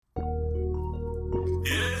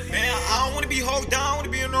hold down, I wanna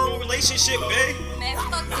be in a relationship, babe. Man,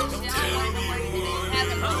 fuck this shit. I don't want no more today. Have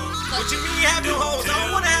them hoes. What you mean you have them hoes? I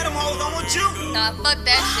don't wanna have them hoes, I want you. Nah, fuck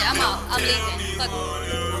that shit. I'm out. I'm leaving. Fuck it.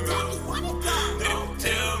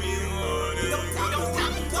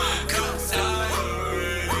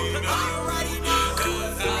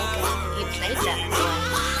 You played that boy.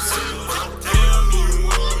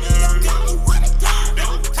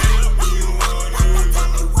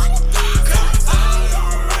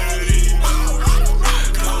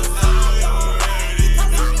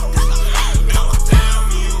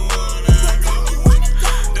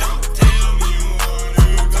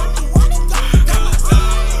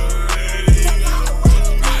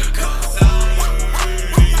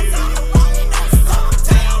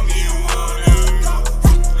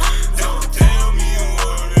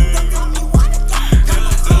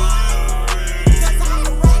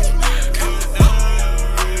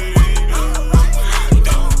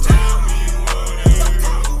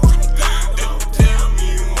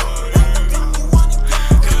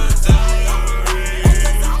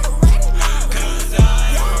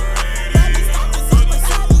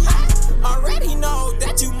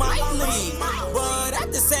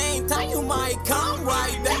 Come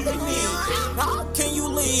right back to me. How can you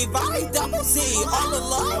leave? I double see all the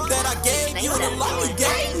love that I gave you, the love you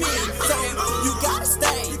gave me. Saying you gotta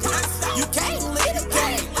stay, you can't leave the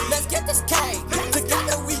game. Let's get this cake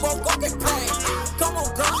together, we both gon' get paid. Come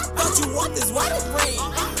on, girl, don't you want this wedding ring?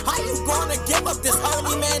 How you gonna give up this whole